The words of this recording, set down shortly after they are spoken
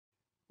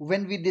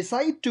when we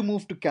decide to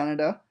move to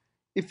Canada,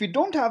 if we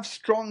don't have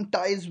strong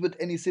ties with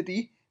any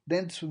city,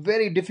 then it's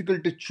very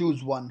difficult to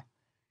choose one.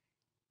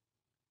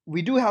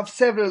 We do have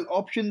several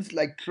options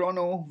like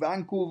Toronto,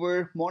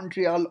 Vancouver,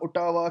 Montreal,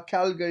 Ottawa,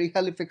 Calgary,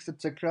 Halifax,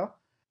 etc.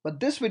 But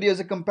this video is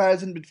a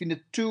comparison between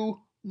the two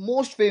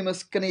most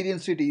famous Canadian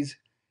cities,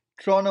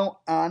 Toronto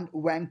and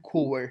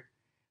Vancouver.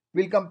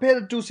 We'll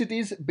compare the two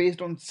cities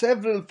based on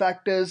several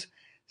factors,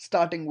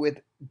 starting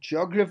with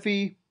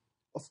geography,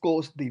 of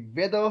course, the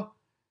weather,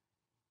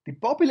 the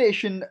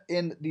population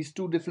in these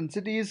two different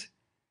cities,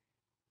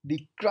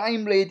 the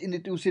crime rate in the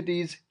two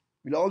cities.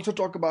 We'll also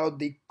talk about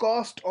the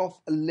cost of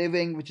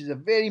living, which is a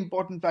very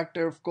important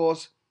factor, of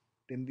course.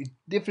 Then the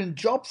different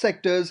job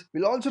sectors.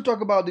 We'll also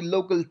talk about the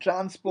local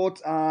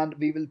transports, and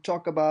we will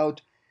talk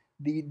about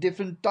the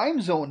different time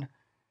zone.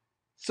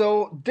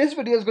 So this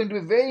video is going to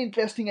be very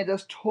interesting. I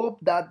just hope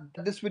that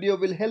this video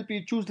will help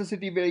you choose the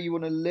city where you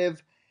want to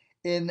live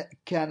in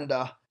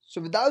Canada.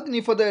 So without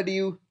any further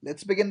ado,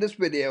 let's begin this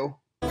video.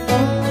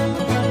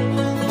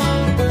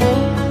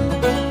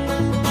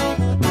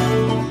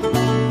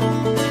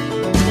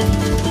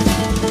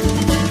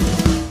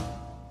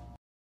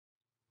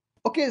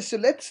 Okay, so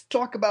let's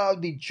talk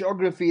about the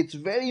geography. It's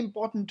very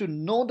important to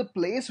know the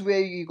place where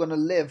you're going to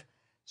live.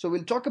 So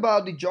we'll talk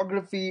about the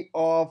geography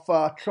of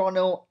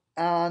Toronto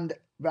and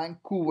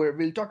Vancouver.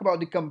 We'll talk about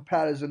the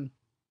comparison.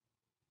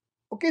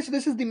 Okay, so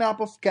this is the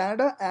map of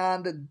Canada,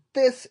 and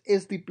this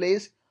is the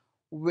place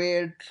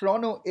where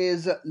Toronto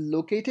is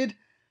located,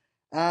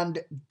 and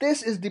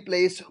this is the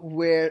place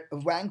where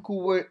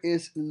Vancouver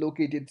is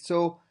located.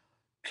 So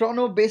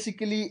Toronto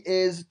basically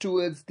is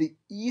towards the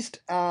east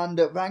and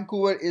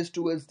Vancouver is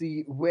towards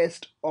the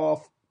west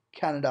of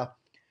Canada.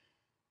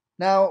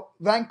 Now,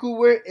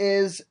 Vancouver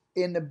is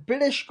in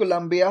British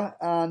Columbia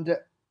and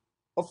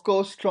of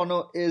course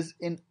Toronto is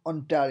in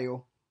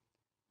Ontario.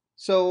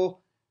 So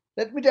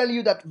let me tell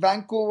you that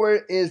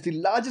Vancouver is the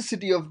largest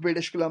city of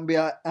British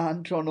Columbia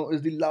and Toronto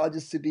is the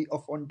largest city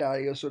of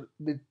Ontario. So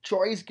the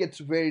choice gets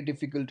very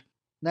difficult.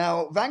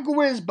 Now,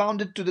 Vancouver is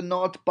bounded to the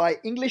north by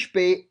English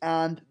Bay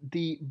and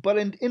the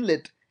Burren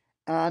Inlet,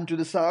 and to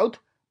the south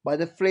by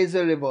the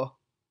Fraser River,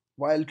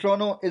 while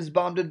Toronto is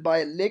bounded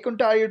by Lake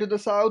Ontario to the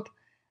south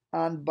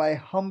and by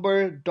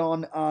Humber,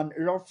 Don, and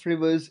Rough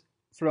rivers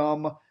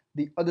from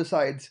the other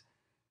sides.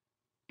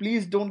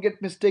 Please don't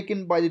get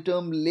mistaken by the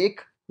term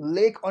lake.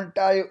 Lake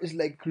Ontario is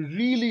like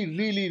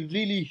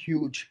really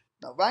huge.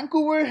 Now,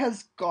 Vancouver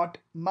has got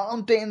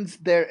mountains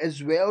there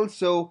as well,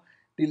 so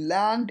the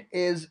land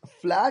is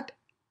flat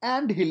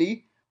and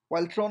hilly,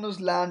 while Toronto's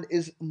land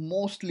is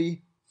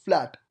mostly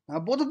flat. Now,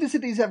 both of the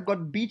cities have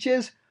got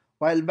beaches,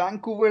 while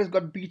Vancouver has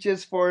got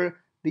beaches for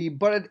the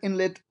Burren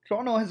Inlet.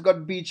 Toronto has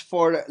got beach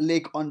for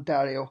Lake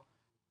Ontario.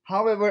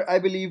 However, I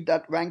believe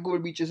that Vancouver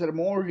beaches are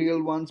more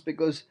real ones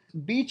because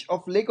beach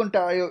of Lake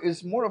Ontario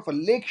is more of a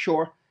lake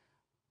shore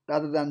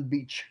rather than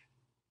beach.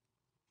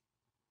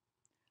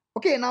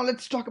 Okay, now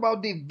let's talk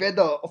about the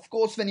weather. Of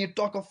course, when you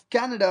talk of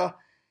Canada,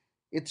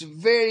 it's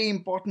very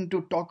important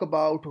to talk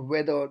about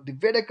weather. The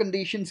weather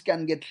conditions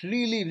can get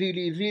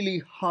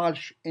really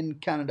harsh in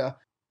Canada.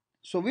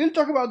 So we'll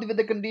talk about the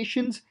weather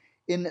conditions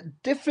in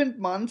different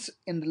months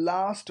in the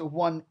last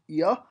 1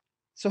 year.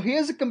 So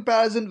here's a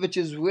comparison which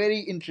is very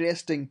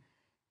interesting.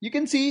 You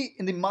can see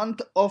in the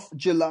month of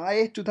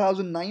July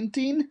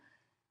 2019,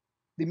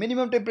 the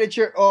minimum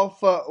temperature of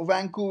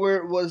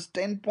Vancouver was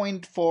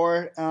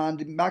 10.4 and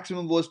the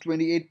maximum was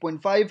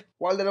 28.5,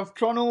 while that of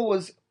Toronto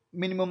was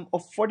minimum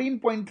of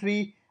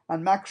 14.3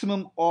 and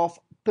maximum of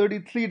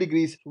 33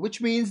 degrees, which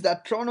means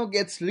that Toronto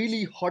gets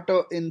really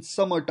hotter in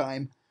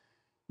summertime.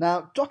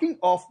 Now, talking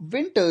of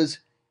winters,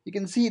 you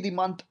can see the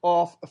month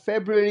of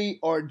February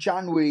or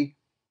January.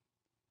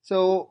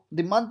 So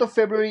the month of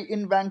February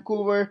in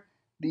Vancouver,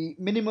 the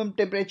minimum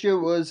temperature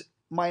was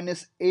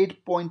minus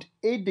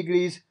 8.8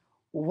 degrees,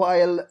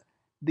 while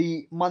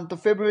the month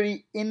of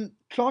February in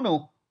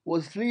Toronto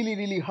was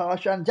really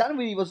harsh, and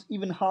January was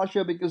even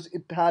harsher because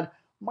it had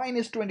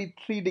minus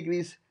 23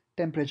 degrees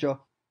temperature.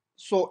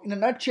 So in a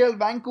nutshell,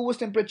 Vancouver's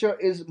temperature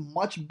is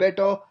much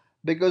better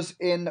because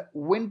in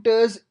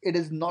winters it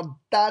is not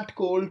that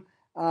cold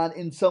and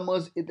in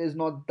summers it is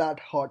not that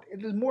hot.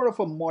 It is more of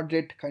a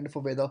moderate kind of a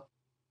weather.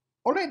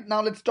 Alright,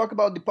 now let's talk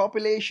about the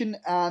population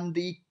and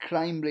the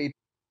crime rate.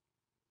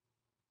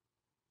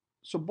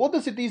 So both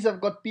the cities have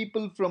got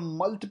people from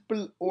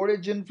multiple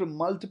origin, from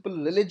multiple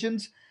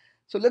religions.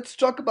 So let's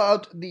talk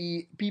about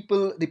the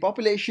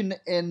population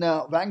in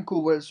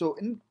Vancouver. So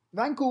in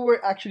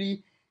Vancouver,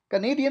 actually,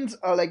 Canadians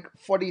are like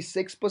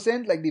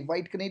 46%, like the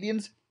white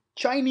Canadians.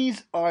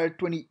 Chinese are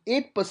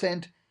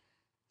 28%.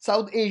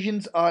 South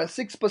Asians are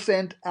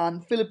 6%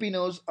 and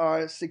Filipinos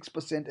are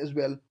 6% as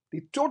well.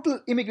 The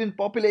total immigrant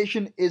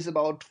population is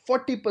about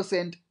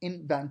 40%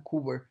 in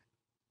Vancouver.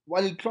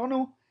 While in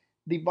Toronto,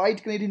 the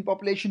white Canadian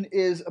population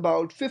is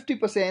about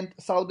 50%,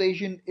 South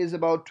Asian is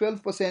about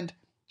 12%,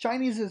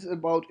 Chinese is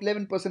about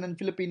 11% and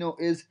Filipino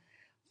is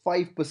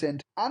 5%.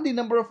 And the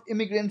number of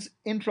immigrants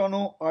in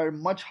Toronto are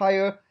much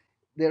higher.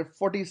 They're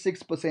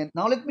 46%.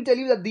 Now let me tell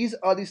you that these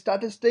are the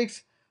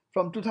statistics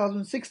From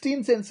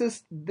 2016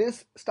 census,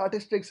 these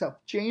statistics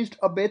have changed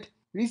a bit.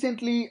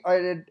 Recently, I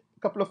read a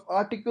couple of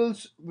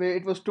articles where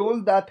it was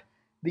told that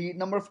the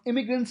number of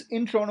immigrants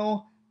in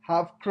Toronto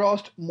have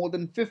crossed more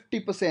than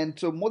 50%.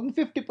 So more than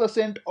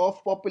 50%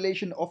 of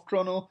population of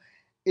Toronto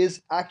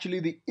is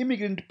actually the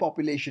immigrant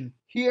population.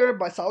 Here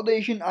by South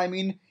Asian, I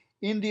mean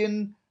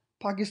Indian,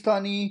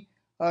 Pakistani,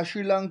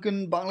 Sri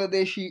Lankan,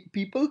 Bangladeshi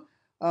people,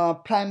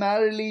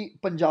 primarily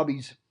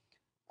Punjabis.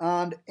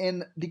 And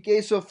in the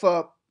case of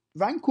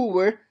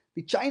Vancouver,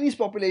 the Chinese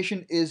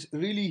population is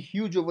really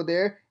huge over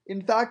there.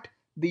 In fact,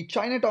 the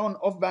Chinatown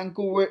of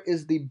Vancouver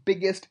is the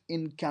biggest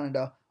in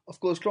Canada. Of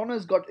course, Toronto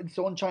has got its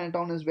own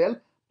Chinatown as well,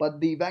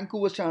 but the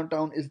Vancouver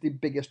Chinatown is the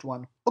biggest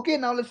one. Okay,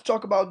 now let's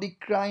talk about the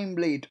crime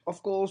rate.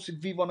 Of course,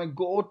 if we want to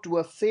go to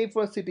a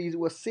safer city,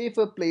 to a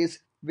safer place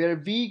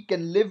where we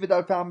can live with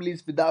our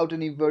families without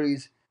any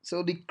worries.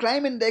 So the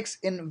crime index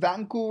in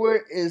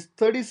Vancouver is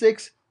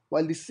 36,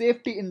 while the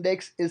safety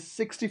index is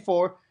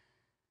 64.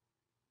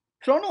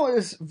 Toronto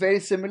is very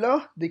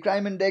similar. The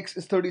crime index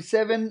is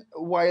 37,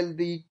 while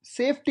the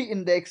safety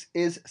index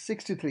is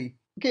 63.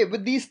 Okay,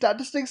 with these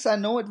statistics, I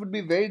know it would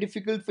be very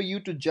difficult for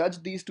you to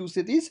judge these two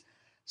cities.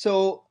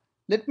 So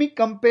let me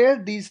compare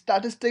these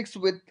statistics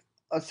with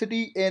a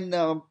city in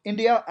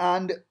India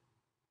and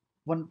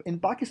one in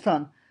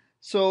Pakistan.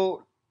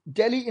 So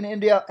Delhi in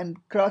India and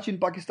Karachi in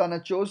Pakistan I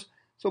chose.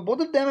 So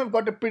both of them have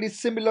got a pretty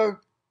similar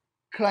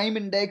crime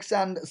index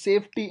and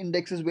safety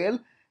index as well.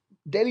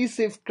 Delhi's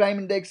safe crime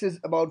index is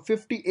about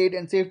 58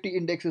 and safety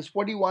index is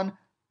 41.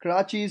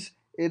 Karachi's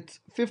it's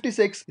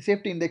 56,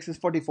 safety index is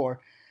 44.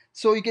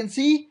 So you can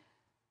see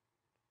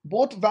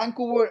both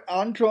Vancouver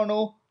and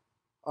Toronto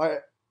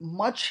are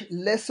much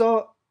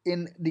lesser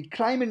in the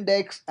crime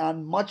index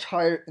and much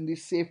higher in the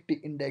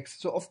safety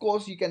index. So of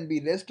course you can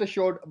be rest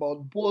assured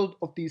about both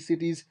of these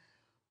cities.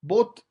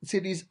 Both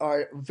cities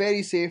are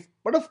very safe,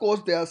 but of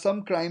course there are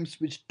some crimes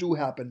which do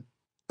happen.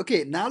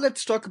 Okay, now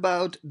let's talk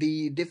about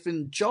the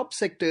different job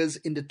sectors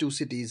in the two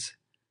cities.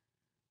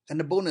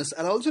 And a bonus,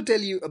 I'll also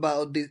tell you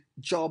about the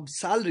job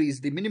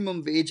salaries, the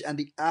minimum wage and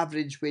the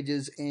average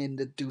wages in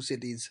the two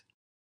cities.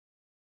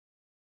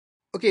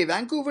 Okay,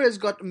 Vancouver has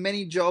got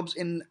many jobs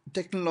in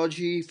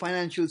technology,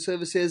 financial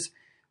services,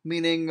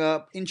 meaning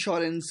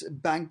insurance,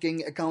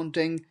 banking,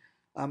 accounting,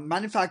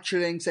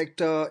 manufacturing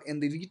sector, in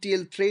the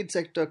retail trade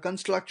sector,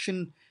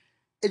 construction,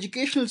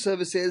 educational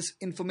services,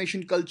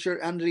 information culture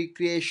and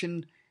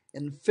recreation,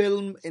 in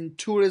film, in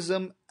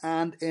tourism,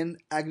 and in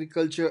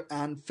agriculture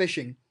and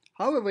fishing.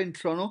 However, in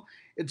Toronto,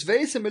 it's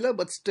very similar,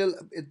 but still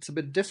it's a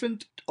bit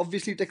different.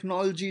 Obviously,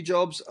 technology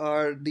jobs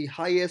are the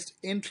highest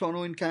in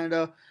Toronto in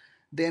Canada,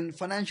 then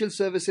financial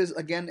services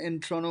again in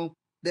Toronto,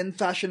 then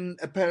fashion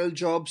apparel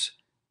jobs,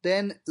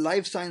 then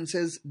life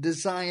sciences,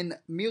 design,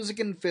 music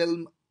and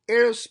film,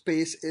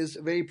 aerospace is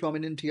very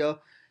prominent here,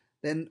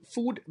 then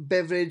food,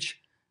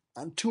 beverage,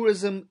 and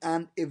tourism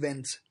and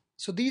events.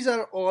 So these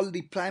are all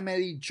the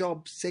primary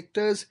job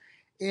sectors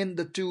in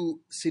the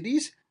two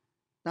cities.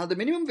 Now the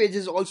minimum wage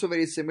is also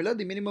very similar.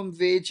 The minimum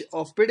wage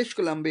of British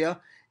Columbia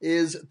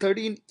is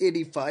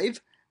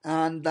 13.85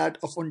 and that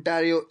of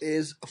Ontario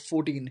is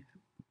 14.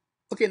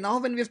 Okay, now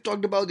when we've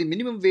talked about the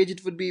minimum wage,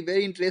 it would be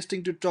very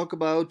interesting to talk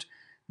about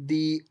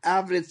the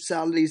average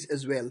salaries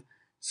as well.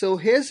 So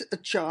here's a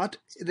chart.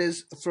 It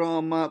is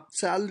from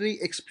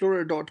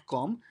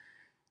salaryexplorer.com.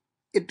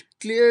 It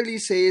clearly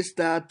says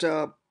that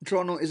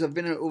Toronto is a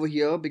winner over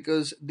here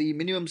because the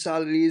minimum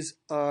salaries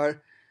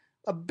are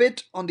a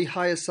bit on the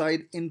higher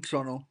side in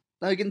Toronto.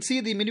 Now you can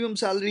see the minimum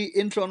salary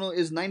in Toronto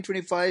is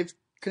 925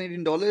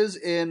 Canadian dollars.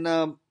 In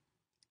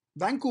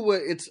Vancouver,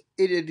 it's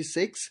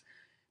 886.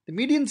 The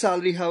median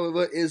salary,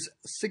 however, is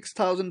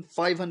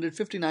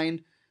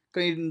 6,559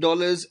 Canadian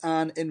dollars,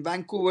 and in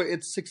Vancouver,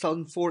 it's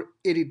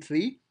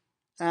 6,483.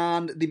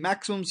 And the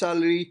maximum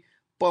salary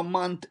per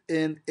month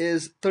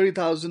is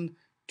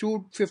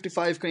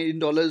 30,255 Canadian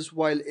dollars,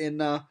 while in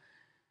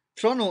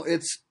Toronto,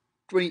 it's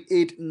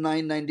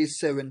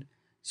 28,997.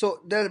 So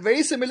they're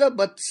very similar,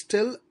 but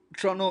still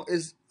Toronto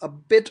is a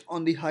bit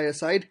on the higher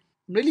side.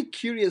 I'm really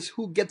curious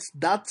who gets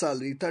that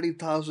salary,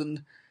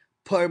 30,000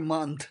 per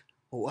month.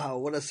 Wow,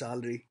 what a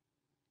salary.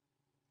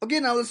 Okay,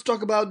 now let's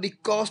talk about the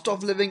cost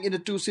of living in the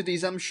two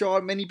cities. I'm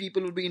sure many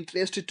people will be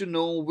interested to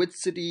know which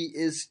city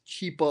is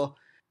cheaper.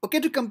 Okay,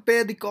 to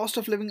compare the cost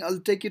of living,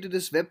 I'll take you to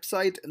this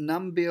website,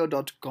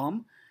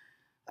 numbeo.com.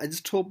 I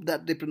just hope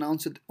that they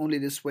pronounce it only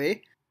this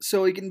way.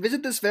 So you can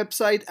visit this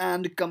website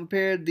and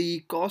compare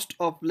the cost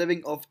of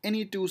living of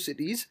any two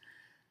cities.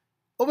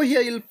 Over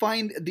here, you'll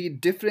find the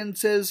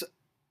differences.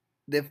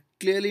 They've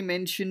clearly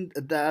mentioned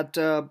that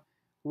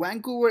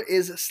Vancouver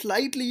is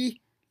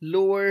slightly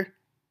lower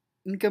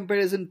in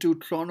comparison to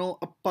Toronto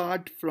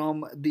apart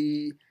from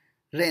the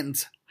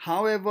rents.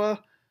 However,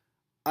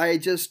 I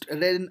just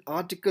read an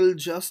article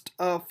just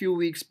a few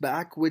weeks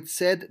back which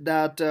said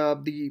that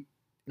the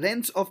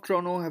rents of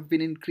Toronto have been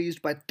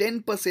increased by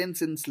 10%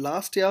 since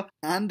last year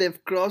and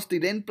they've crossed the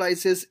rent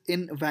prices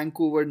in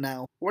Vancouver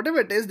now. Whatever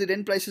it is, the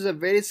rent prices are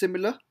very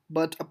similar,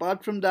 But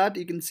apart from that,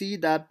 you can see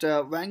that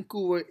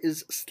Vancouver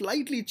is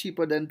slightly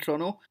cheaper than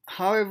Toronto.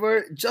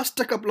 However, just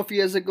a couple of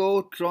years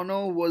ago,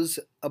 Toronto was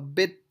a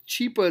bit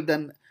cheaper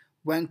than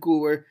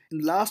Vancouver. In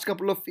the last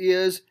couple of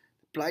years,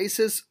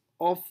 prices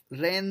of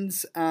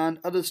rents and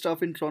other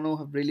stuff in Toronto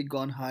have really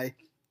gone high.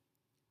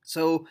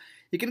 So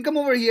you can come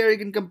over here, you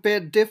can compare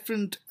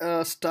different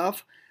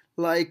stuff,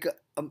 like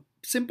a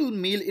simple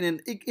meal in an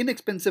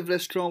inexpensive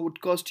restaurant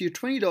would cost you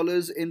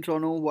 $20 in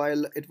Toronto,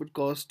 while it would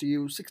cost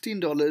you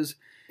 $16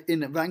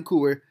 in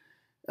Vancouver.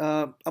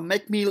 A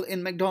Mac meal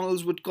in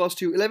McDonald's would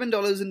cost you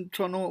 $11 in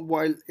Toronto,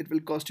 while it will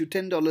cost you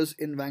 $10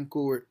 in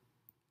Vancouver.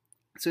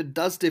 So it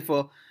does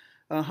differ.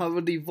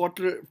 However, the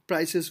water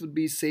prices would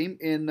be same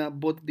in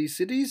both these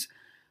cities.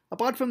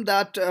 Apart from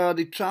that,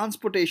 the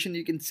transportation,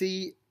 you can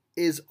see,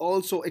 is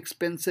also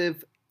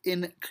expensive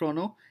in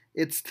Toronto.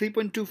 It's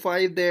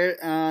 3.25 there,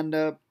 and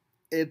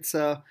it's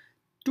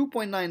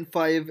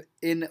 2.95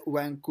 in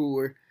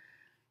Vancouver.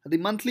 The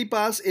monthly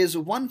pass is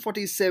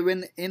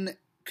 147 in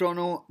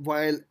Toronto,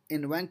 while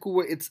in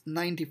Vancouver it's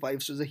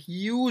 95. So there's a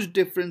huge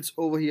difference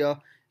over here.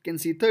 You can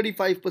see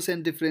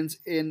 35% difference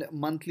in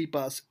monthly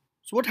pass.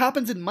 So what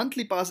happens in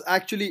monthly pass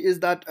actually is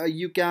that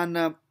you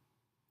can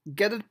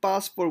get a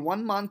pass for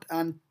 1 month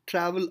and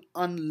travel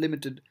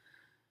unlimited.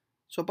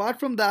 So apart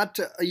from that,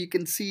 you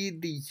can see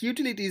the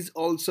utilities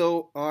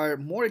also are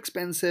more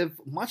expensive,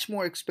 much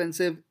more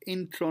expensive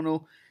in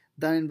Toronto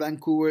than in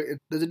Vancouver.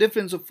 There's a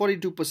difference of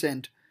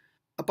 42%.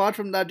 Apart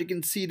from that, you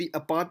can see the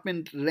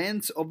apartment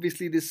rents.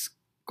 Obviously, this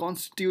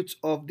constitutes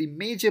of the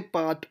major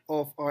part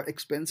of our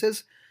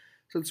expenses.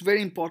 So it's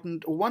very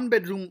important. A 1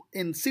 bedroom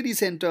in city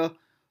center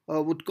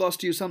would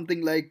cost you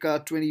something like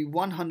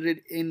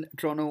 $2,100 in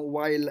Toronto,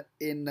 while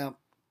in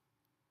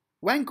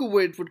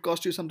Vancouver it would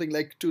cost you something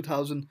like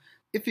 $2,000.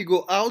 If you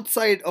go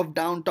outside of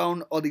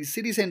downtown or the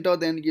city center,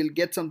 then you'll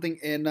get something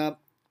in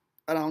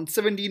around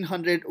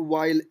 $1,700,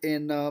 while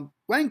in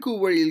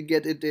Vancouver you'll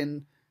get it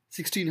in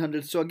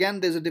 $1,600. So again,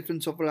 there's a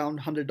difference of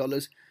around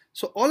 $100.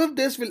 So all of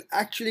this will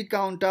actually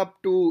count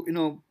up to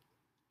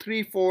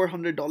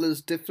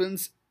 $300-400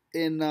 difference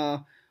in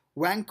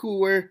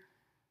Vancouver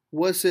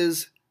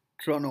versus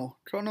Toronto.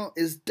 Toronto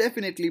is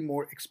definitely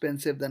more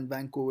expensive than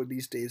Vancouver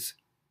these days.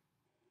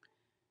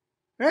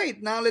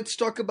 Right, now let's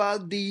talk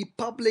about the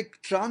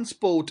public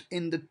transport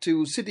in the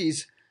two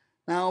cities.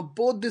 Now,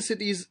 both the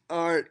cities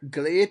are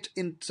great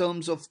in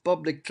terms of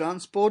public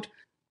transport.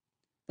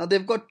 Now,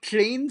 they've got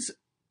trains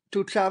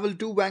to travel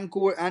to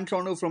Vancouver and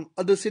Toronto from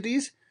other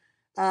cities,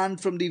 and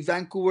from the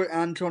Vancouver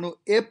and Toronto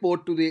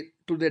airport to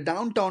the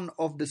downtown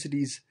of the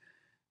cities.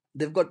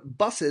 They've got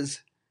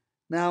buses.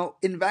 Now,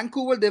 in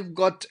Vancouver, they've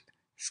got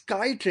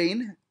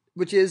SkyTrain,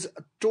 which is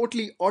a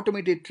totally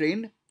automated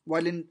train,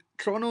 while in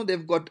Toronto,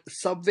 they've got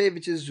Subway,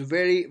 which is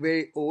very,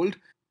 very old.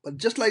 But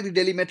just like the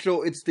Delhi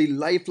Metro, it's the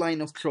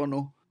lifeline of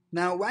Toronto.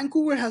 Now,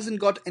 Vancouver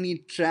hasn't got any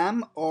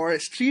tram or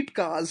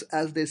streetcars,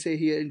 as they say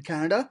here in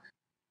Canada.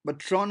 But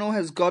Toronto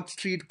has got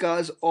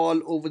streetcars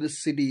all over the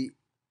city.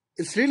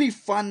 It's really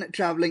fun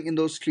traveling in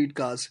those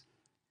streetcars.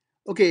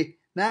 Okay,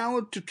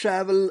 now to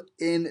travel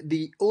in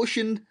the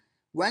ocean,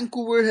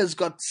 Vancouver has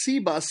got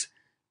Seabus,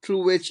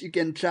 through which you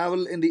can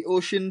travel in the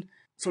ocean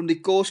from the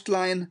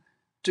coastline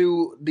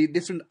to the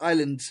different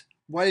islands.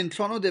 While in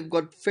Toronto, they've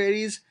got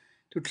ferries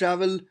to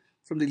travel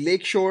from the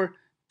lakeshore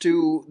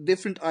to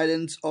different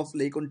islands of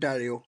Lake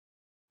Ontario.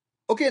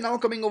 Okay, now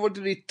coming over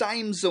to the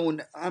time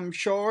zone. I'm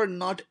sure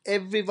not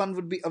everyone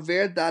would be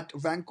aware that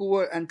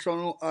Vancouver and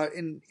Toronto are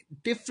in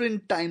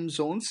different time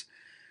zones.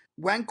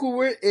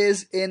 Vancouver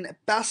is in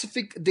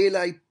Pacific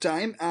Daylight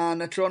Time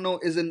and Toronto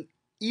is in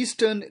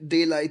Eastern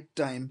Daylight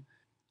Time.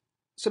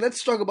 So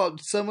let's talk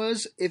about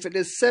summers. If it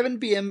is 7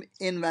 p.m.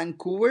 in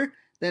Vancouver,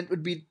 then it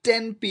would be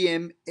 10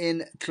 p.m.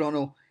 in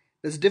Toronto.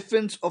 There's a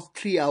difference of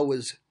 3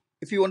 hours.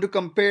 If you want to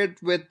compare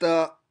it with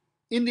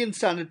Indian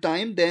Standard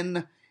Time,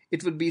 then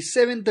it would be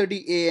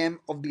 7:30 a.m.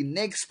 of the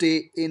next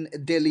day in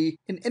Delhi,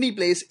 in any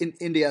place in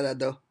India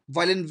rather.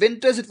 While in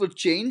winters it would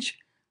change.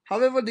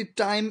 However, the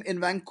time in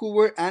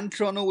Vancouver and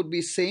Toronto would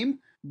be same,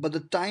 but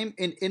the time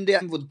in India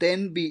would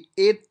then be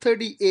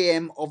 8:30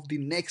 a.m. of the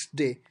next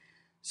day.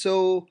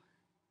 So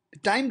the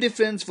time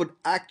difference would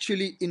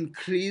actually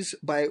increase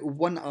by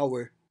 1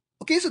 hour.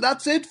 Okay, so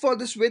that's it for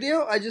this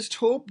video. I just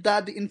hope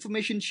that the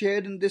information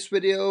shared in this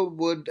video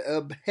would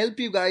help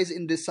you guys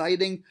in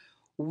deciding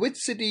which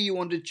city you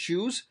want to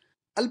choose.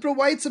 I'll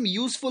provide some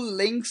useful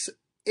links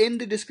in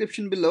the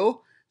description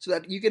below so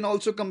that you can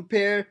also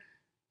compare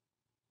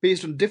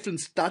based on different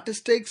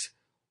statistics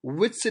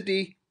which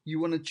city you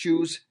want to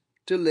choose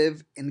to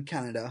live in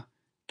Canada.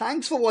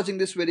 Thanks for watching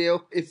this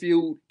video. If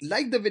you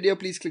like the video,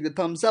 please click the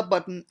thumbs up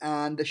button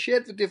and share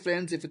it with your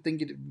friends if you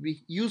think it would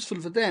be useful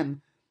for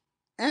them.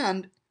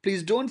 And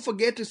please don't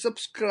forget to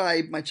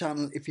subscribe my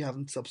channel if you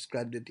haven't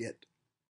subscribed it yet.